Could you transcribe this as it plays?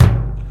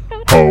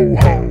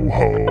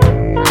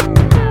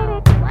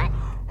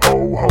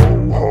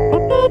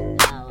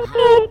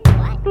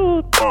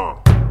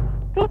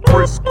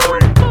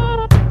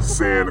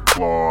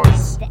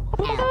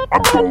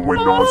going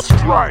on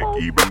strike,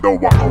 even though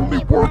I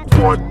only work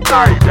one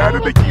night out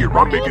of the year.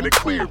 I'm making it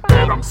clear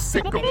that I'm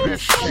sick of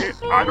this shit.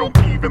 I don't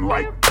even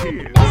like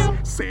kids.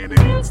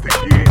 Santa needs to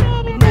get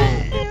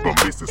laid, but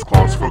Mrs.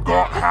 Claus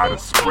forgot how to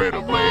spread her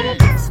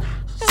legs.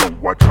 So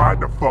I tried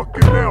to fuck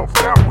an elf,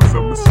 that was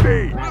a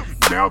mistake.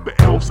 Now the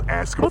elf's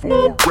asking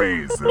for a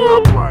raise, and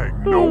I'm like,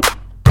 nope,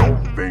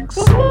 don't think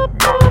so,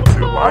 not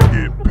until I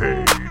get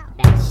paid.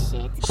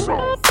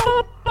 So,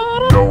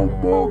 no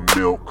more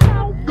milk,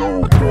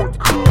 no more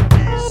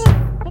cookies.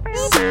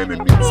 Santa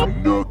needs some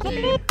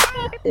nookie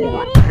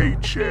or a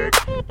paycheck.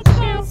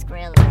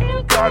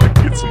 Gotta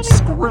get some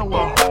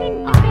Skrilla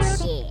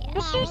homes.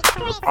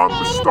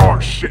 I'ma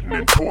start shitting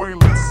in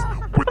toilets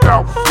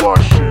without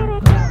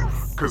flushing,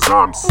 'cause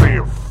I'm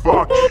saying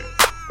fuck it.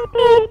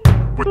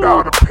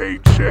 Without a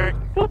paycheck,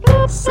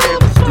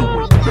 Santa's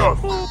doing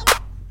nothing.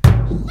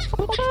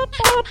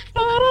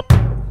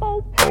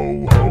 Ho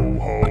ho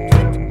ho.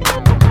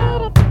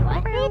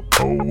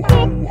 Ho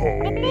ho ho.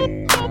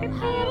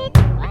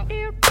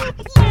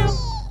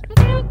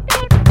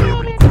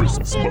 Merry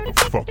Christmas,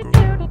 motherfucker.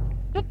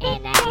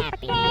 And a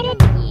happy new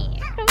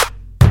year,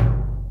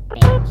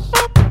 bitch.